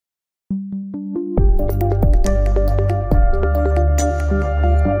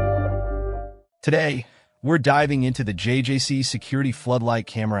Today, we're diving into the JJC Security Floodlight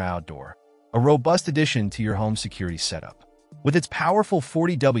Camera Outdoor, a robust addition to your home security setup. With its powerful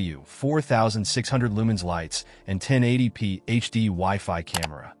 40W 4600 lumens lights and 1080p HD Wi-Fi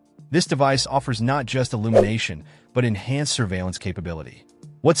camera, this device offers not just illumination, but enhanced surveillance capability.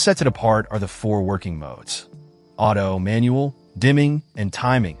 What sets it apart are the 4 working modes: auto, manual, dimming, and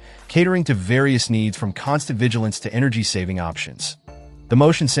timing, catering to various needs from constant vigilance to energy-saving options. The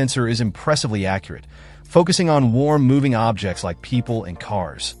motion sensor is impressively accurate, focusing on warm, moving objects like people and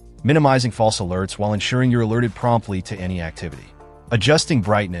cars, minimizing false alerts while ensuring you're alerted promptly to any activity. Adjusting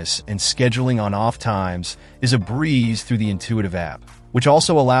brightness and scheduling on-off times is a breeze through the intuitive app, which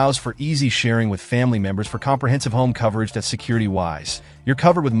also allows for easy sharing with family members for comprehensive home coverage that's security-wise. You're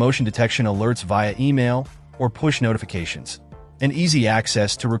covered with motion detection alerts via email or push notifications, and easy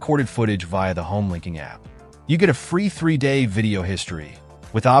access to recorded footage via the home linking app. You get a free 3-day video history,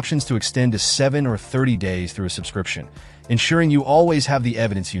 with options to extend to 7 or 30 days through a subscription, ensuring you always have the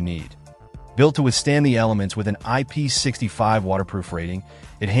evidence you need. Built to withstand the elements with an IP65 waterproof rating,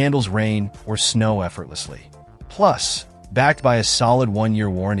 it handles rain or snow effortlessly. Plus, backed by a solid 1-year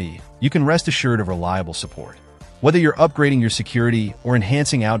warranty, you can rest assured of reliable support. Whether you're upgrading your security or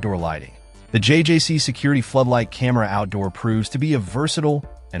enhancing outdoor lighting, the JJC Security Floodlight Camera Outdoor proves to be a versatile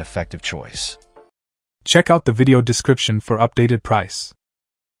and effective choice. Check out the video description for updated price.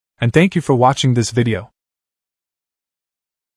 And thank you for watching this video.